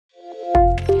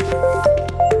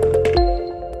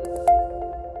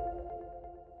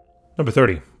Number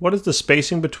 30. What is the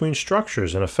spacing between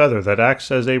structures in a feather that acts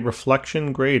as a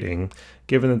reflection grating,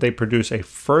 given that they produce a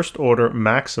first order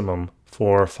maximum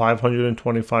for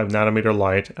 525 nanometer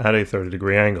light at a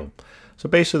 30-degree angle? So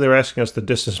basically they're asking us the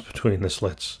distance between the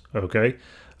slits, okay?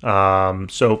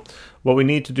 So what we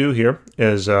need to do here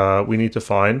is we need to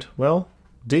find, well,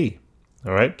 D,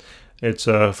 all right? It's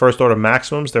first order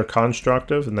maximums, they're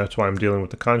constructive, and that's why I'm dealing with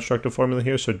the constructive formula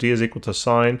here. So D is equal to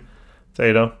sine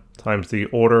theta times the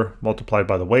order multiplied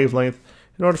by the wavelength.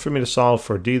 In order for me to solve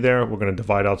for D there, we're going to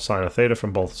divide out sine of theta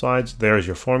from both sides. There's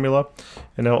your formula.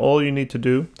 And now all you need to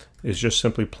do is just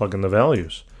simply plug in the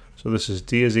values. So this is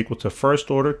D is equal to first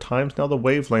order times now the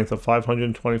wavelength of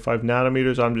 525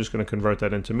 nanometers. I'm just going to convert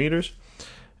that into meters.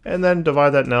 And then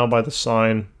divide that now by the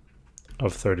sine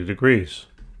of 30 degrees.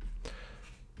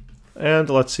 And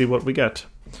let's see what we get.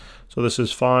 So this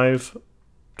is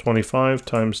 525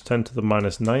 times 10 to the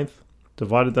minus 9th.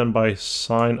 Divided then by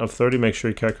sine of 30. Make sure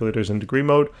your calculator is in degree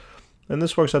mode. And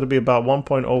this works out to be about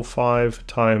 1.05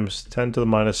 times 10 to the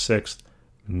minus 6th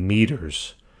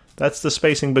meters. That's the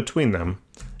spacing between them.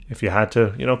 If you had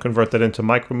to, convert that into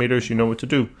micrometers, you know what to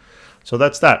do. So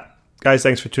that's that. Guys,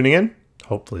 thanks for tuning in.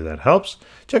 Hopefully that helps.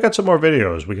 Check out some more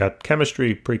videos. We got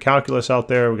chemistry, pre-calculus out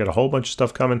there. We got a whole bunch of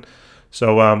stuff coming.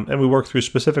 So, and we work through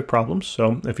specific problems.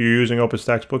 So if you're using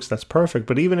OpenStax books, that's perfect.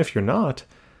 But even if you're not,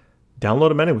 download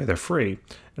them anyway. They're free.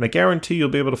 And I guarantee you'll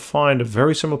be able to find a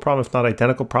very similar problem, if not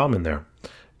identical problem in there.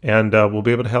 And we'll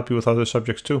be able to help you with other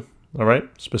subjects too. All right?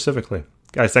 Specifically.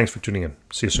 Guys, thanks for tuning in.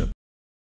 See you soon.